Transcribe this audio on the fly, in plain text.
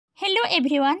Hello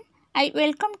everyone, I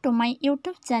welcome to my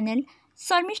YouTube channel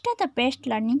Sharmishta the Best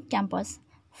Learning Campus.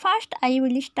 First I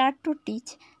will start to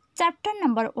teach chapter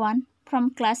number 1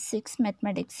 from class 6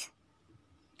 Mathematics.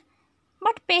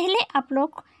 But पहले आप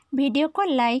लोग video को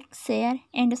like share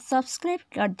and subscribe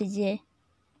कर दीजिए.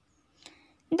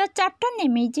 The chapter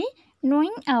name is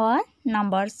knowing our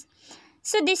numbers.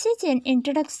 So this is an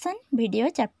introduction video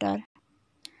chapter.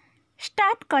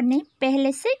 Start करने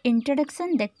पहले से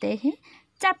introduction देखते हैं.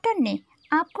 चैप्टर ने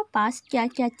आपको पास क्या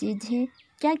क्या चीज़ है,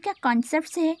 क्या क्या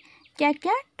कॉन्सेप्ट्स है, क्या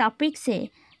क्या टॉपिक्स है,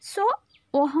 सो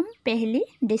वो हम पहले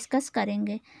डिस्कस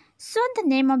करेंगे. So the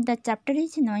name of the chapter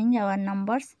is knowing our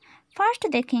numbers. First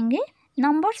देखेंगे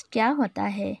नंबर्स क्या होता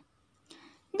है.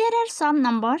 There are some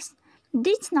numbers,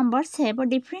 this numbers have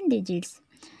different digits.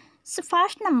 So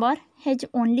first number has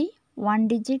only one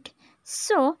digit.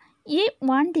 सो ये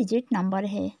वन डिजिट नंबर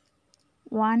है,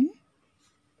 one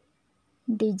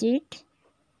digit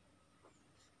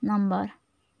number.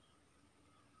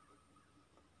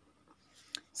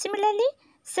 Similarly,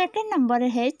 second number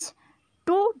has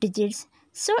two digits.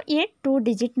 So ये two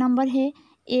digit number है,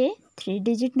 ये three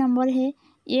digit number है,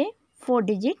 ये four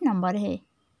digit number है.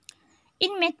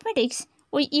 In mathematics,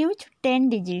 we use 10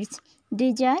 digits.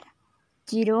 These are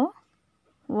 0,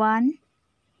 1,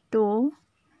 2,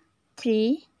 3,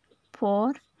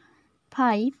 4,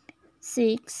 5,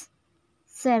 6,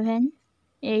 7,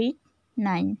 8,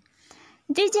 9.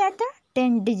 These are the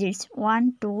 10 digits. 1,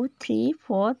 2, 3,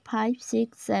 4, 5,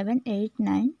 6, 7, 8,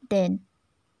 9, 10.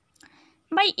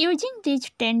 By using these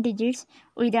 10 digits,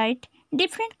 we write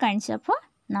different kinds of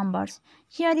numbers.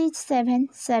 Here is 7.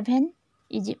 7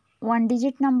 is one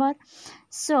digit number.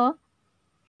 So,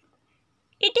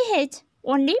 it has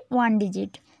only one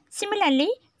digit. Similarly,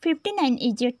 59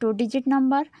 is a two digit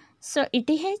number. So,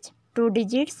 it has two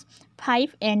digits,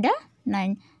 5 and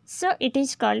 9. So, it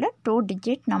is called two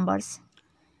digit numbers.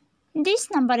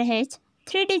 This number has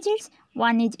three digits.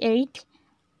 One is 8,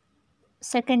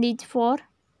 second is 4,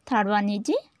 third one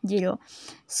is 0.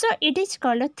 So it is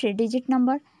called a three digit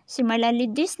number. Similarly,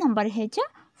 this number has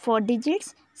four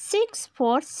digits, 6,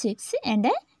 4, 6 and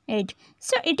 8.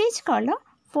 So it is called a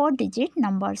four digit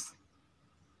numbers.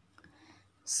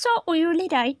 So we will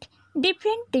write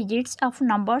different digits of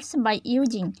numbers by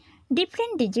using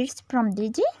different digits from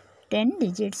these 10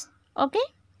 digits. Okay.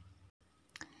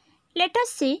 Let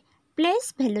us see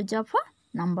place values of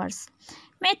numbers.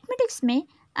 Mathematics में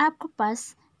आपको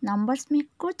पास numbers में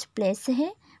कुछ place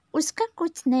है, उसका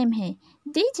कुछ name है.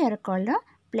 These are called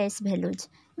place values.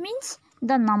 Means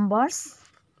the numbers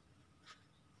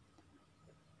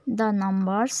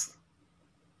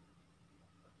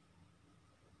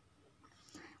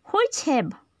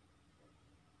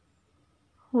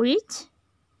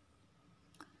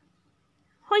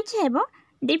which have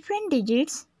different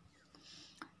digits.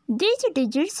 These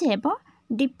digits have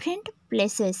different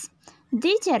places.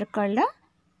 These are called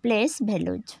place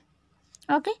values.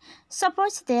 Okay.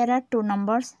 Suppose there are two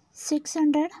numbers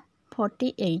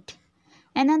 648.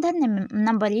 Another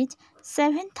number is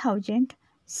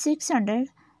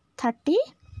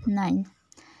 7639.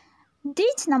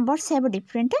 These numbers have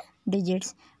different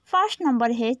digits. First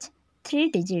number has three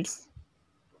digits.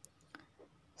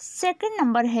 Second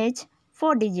number has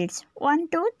four digits. 1,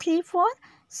 2, 3, 4.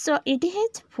 So it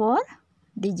has four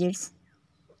digits.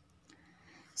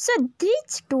 So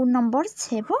these two numbers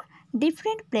have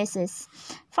different places.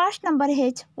 First number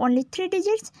has only three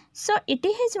digits. So it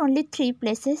has only three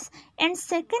places. And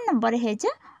second number has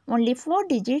only four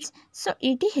digits. So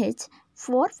it has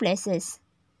four places.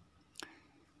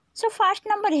 So first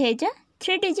number has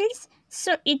three digits.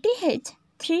 So it has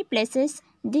three places.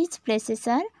 These places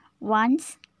are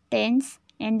ones, tens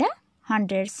and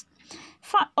hundreds.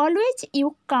 For always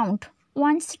you count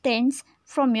ones, tens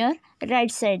from your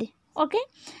right side. Okay.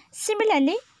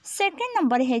 Similarly, second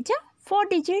number has four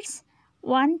digits.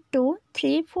 1, 2,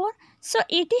 3, 4. So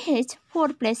it has four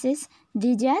places.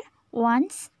 These are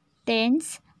ones,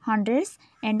 tens, hundreds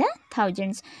and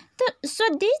thousands. So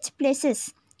these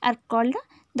places are called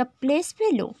the place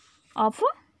value of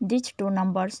these two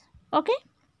numbers. Okay.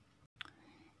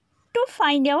 To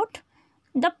find out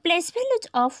the place values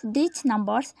of these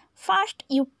numbers, first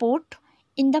you put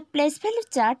in the place value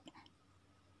chart.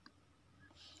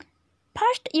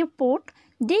 First you put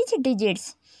these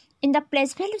digits in the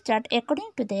place value chart according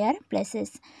to their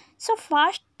places. So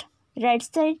first right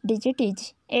side digit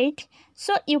is 8.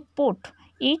 So you put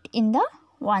it in the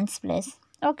ones place.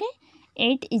 Okay.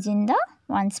 8 is in the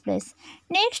ones place.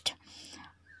 Next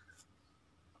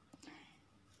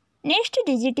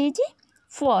digit is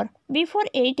 4. Before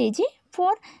 8 is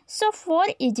 4. So 4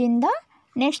 is in the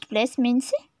next place,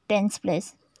 means tens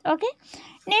place. Okay.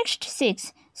 Next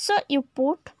 6. So you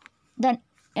put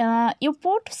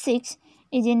 6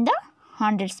 is in the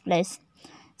hundreds place.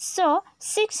 So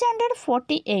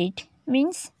 648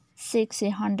 means 6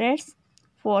 hundreds,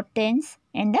 4 tens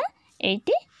and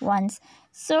 80 ones.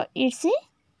 So its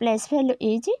place value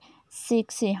is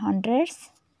 6 hundreds.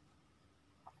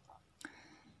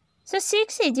 So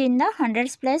 6 is in the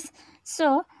hundreds place.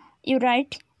 So you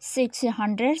write 6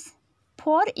 hundreds.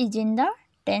 4 is in the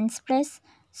tens place.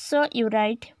 So you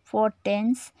write 4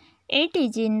 tens. 8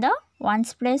 is in the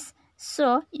ones place.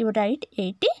 So you write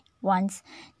 80 ones.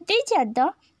 These are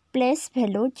the place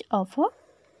values of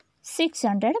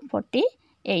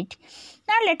 648.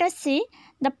 Now let us see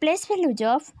the place values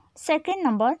of second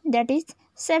number, that is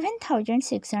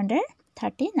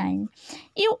 7639.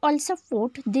 You also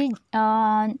put the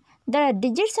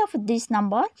digits of this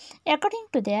number according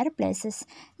to their places.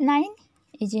 9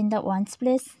 is in the ones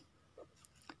place.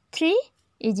 3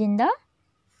 is in the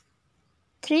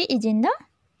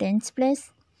tens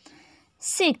place.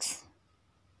 6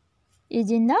 is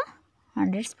in the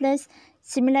hundreds place.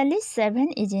 Similarly,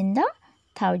 7 is in the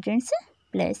thousands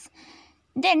place.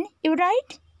 Then you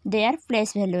write their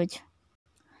place values.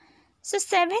 So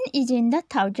 7 is in the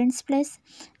thousands place.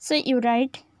 So you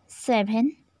write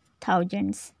 7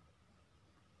 thousands.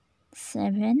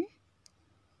 7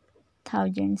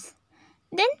 thousands.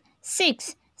 Then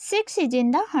 6 is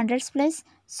in the hundreds place.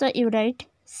 So you write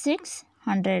 6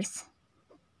 hundreds.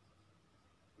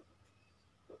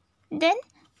 Then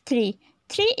 3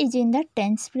 is in the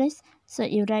tens place. So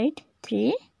you write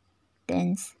 3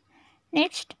 tens.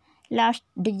 Next, last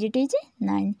digit is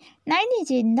 9. 9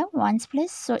 is in the ones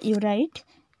place. So you write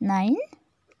 9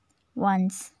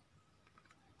 ones.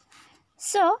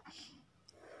 So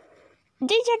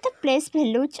these are the place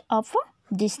values of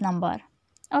this number.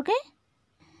 Okay.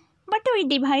 But we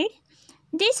divide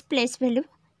this place value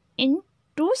in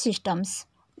two systems.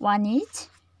 One is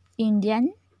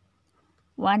Indian.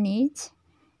 One is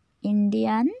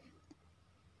Indian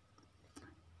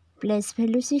place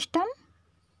value system.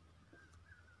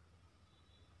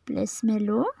 Place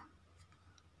value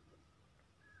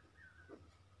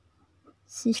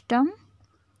system.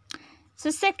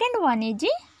 So second one is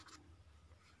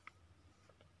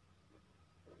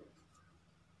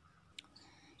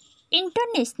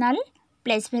international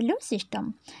place value system.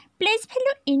 Place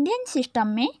value Indian system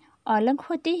में अलग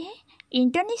होती है,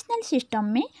 international system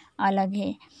में अलग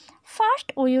है.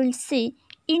 First we will see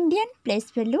Indian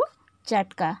place value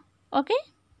chart का. Okay,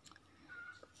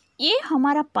 ये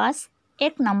हमारा पास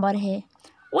एक नंबर है.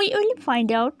 We will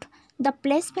find out the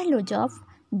place values of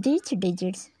this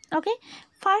digits. Okay,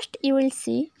 first you will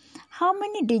see how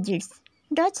many digits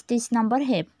does this number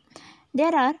have.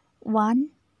 There are 1,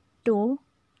 2,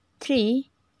 3,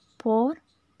 4,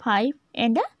 5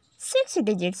 and 6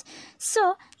 digits. So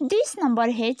this number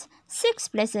has 6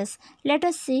 places. Let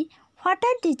us see what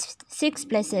are these 6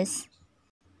 places.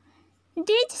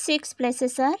 These 6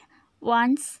 places are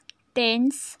ones,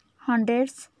 tens,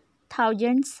 hundreds,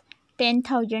 thousands,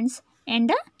 10,000s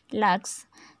and lakhs.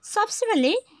 सबसे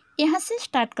पहले यहाँ से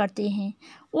start करते हैं.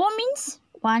 O means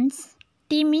ones,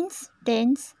 T means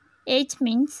tens, H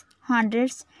means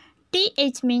hundreds,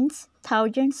 TH means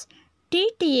thousands,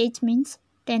 TTH means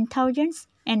 10,000s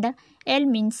and L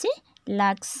means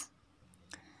lakhs.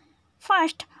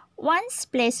 First ones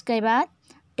place के बाद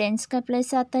tense का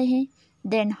place आता है,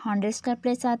 देन हंड्रेड्स का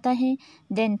प्लेस आता है,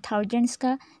 देन थाउजेंड्स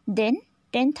का, देन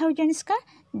 10,000s का,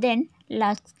 देन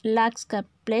लाख्स का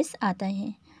प्लेस आता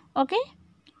है. Okay,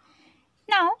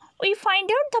 now we find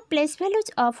out the place values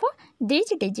of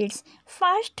these digits.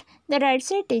 First, the right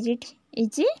side digit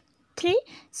is 3.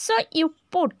 So you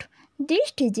put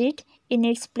this digit in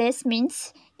its place,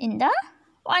 means in the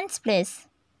ones place.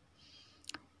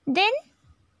 Then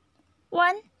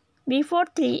 1 before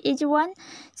 3 is 1.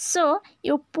 So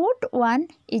you put 1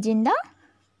 is in the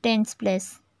tens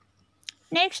place.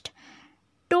 Next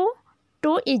 2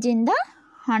 is in the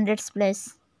hundreds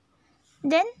place.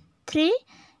 Then 3.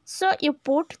 So you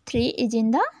put 3 is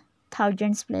in the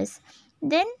thousands place.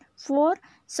 Then 4.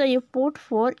 So you put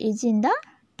 4 is in the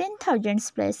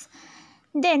 10,000s place.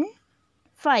 Then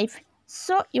 5.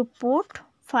 So you put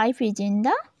 5 is in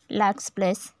the lakhs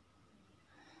place.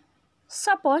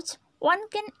 Suppose one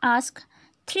can ask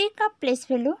 3 का place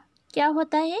value क्या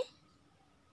होता है?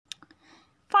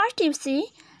 First you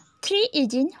see 3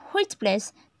 is in which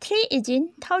place? 3 is in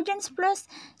thousands place.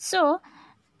 So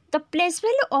the place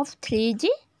value of 3 is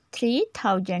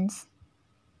 3,000s.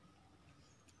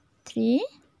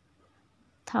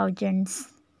 3,000s.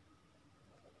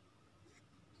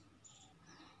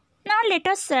 Now let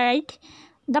us write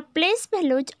the place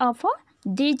values of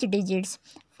these digits.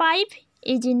 5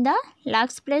 is in the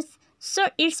lakhs place, so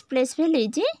its place value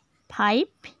is 5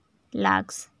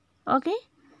 lakhs. Okay,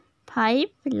 5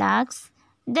 lakhs.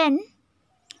 Then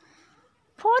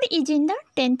 4 is in the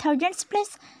 10,000s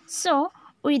place, so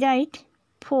we write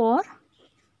 4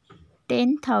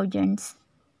 10,000s.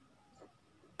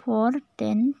 4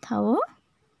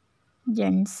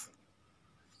 10,000s.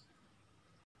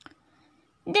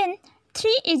 Then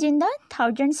 3 is in the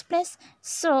thousands place,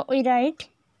 so we write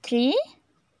 3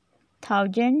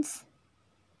 thousands.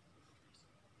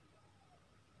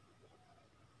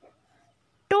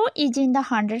 2 is in the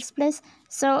hundreds place,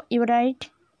 so you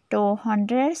write 2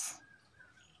 hundreds.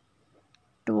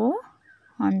 2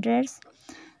 hundreds.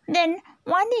 Then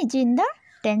 1 is in the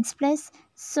tens place,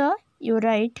 so you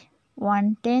write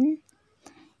 110.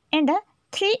 And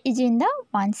 3 is in the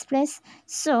ones place,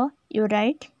 so you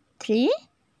write 3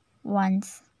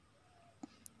 ones.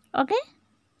 Okay.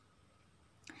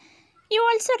 You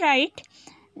also write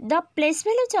the place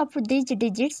values of these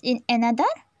digits in another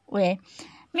way.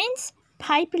 Means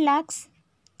 5 lakhs.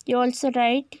 You also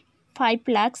write 5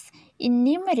 lakhs in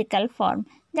numerical form.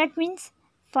 That means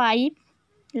 5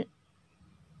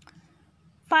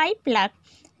 lakh.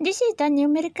 This is the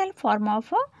numerical form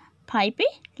of 5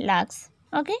 lakhs.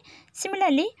 Okay.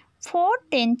 Similarly, 4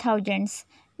 10,000s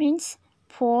means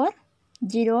 4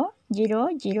 0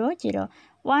 0 0 0.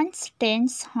 Ones,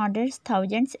 tens, hundreds,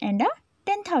 thousands, and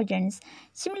 10,000s.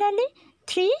 Similarly,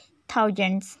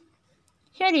 3,000s.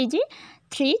 Here is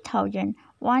 3,000.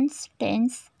 Ones,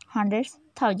 tens, hundreds,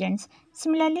 thousands.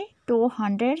 Similarly,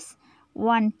 200s.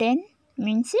 110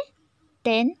 means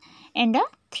 10 and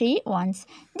 3 ones.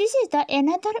 This is the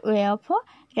another way of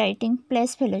writing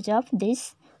place values of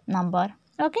this number.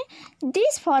 Okay.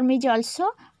 This form is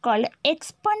also called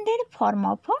expanded form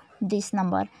of this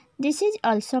number. This is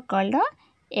also called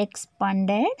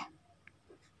expanded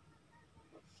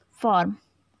form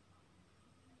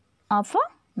of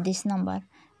this number.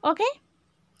 Okay.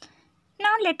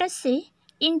 Now let us see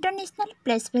international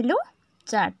place value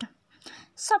chart.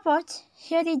 Suppose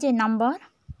here is a number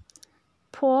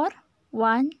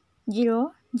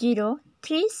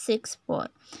 41000364.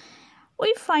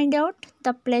 We find out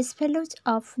the place values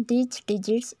of these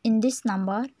digits in this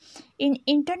number in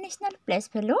international place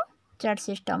value chart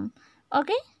system.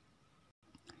 Okay.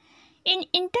 In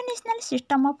international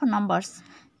system of numbers,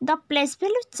 the place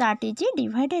value chart is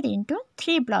divided into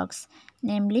 3 blocks,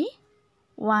 namely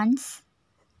ones,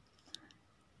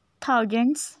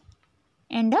 thousands,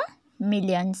 and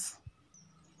millions.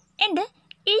 And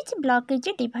each block is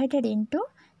divided into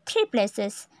 3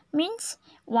 places. Means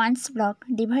ones block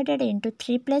divided into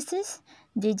 3 places.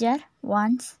 These are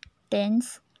ones,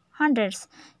 tens, hundreds.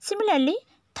 Similarly,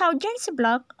 thousands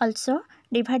block also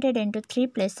divided into 3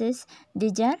 places.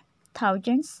 These are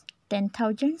thousands,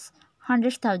 10,000s,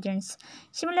 100,000s.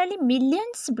 Similarly,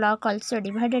 millions block also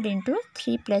divided into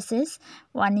 3 places.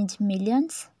 One is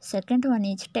millions, second one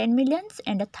is 10 millions,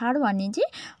 and the third one is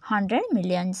 100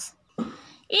 millions.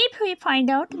 If we find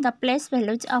out the place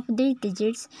values of these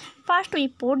digits, first we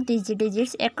put these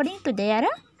digits according to their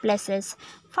places.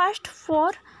 First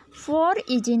 4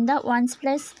 is in the ones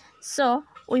place, so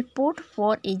we put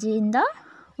 4 is in the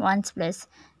ones place.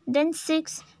 Then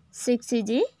 6 is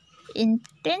in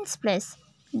tens place.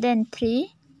 Then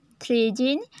 3 is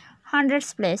in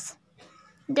hundreds place.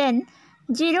 Then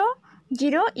 0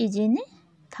 is in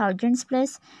thousands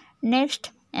place.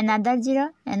 Next another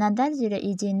 0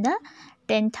 is in the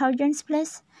 10,000s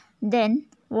place. Then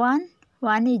 1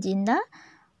 is in the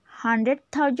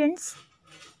 100,000s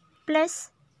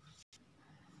place.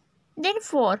 Then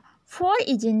 4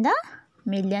 is in the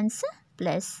millions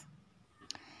place.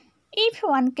 If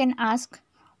one can ask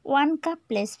 1 का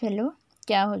place value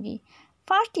क्या होगी?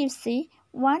 First you see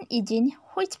 1 is in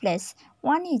which place?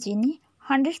 1 is in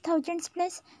 100,000s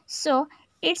place. So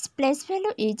its place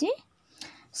value is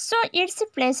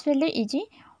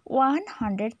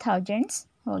 100,000s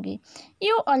होगी.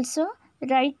 You also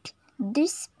write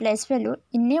this place value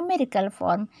in numerical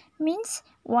form, means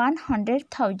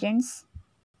 100,000s,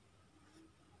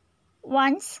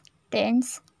 ones,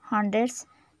 tens, hundreds,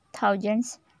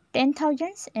 thousands,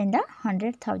 10,000s, and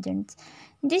 100,000s.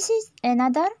 This is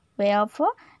another way of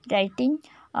writing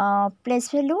place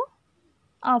value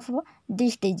of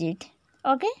this digit.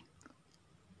 Okay.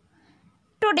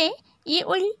 Today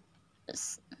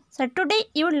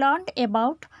you learned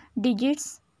about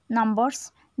digits,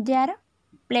 numbers, their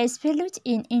place values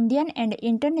in Indian and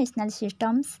international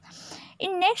systems.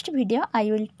 In next video,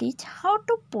 I will teach how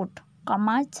to put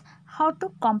commas, how to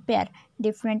compare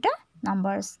different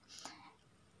numbers.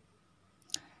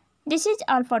 This is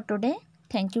all for today.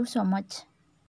 Thank you so much.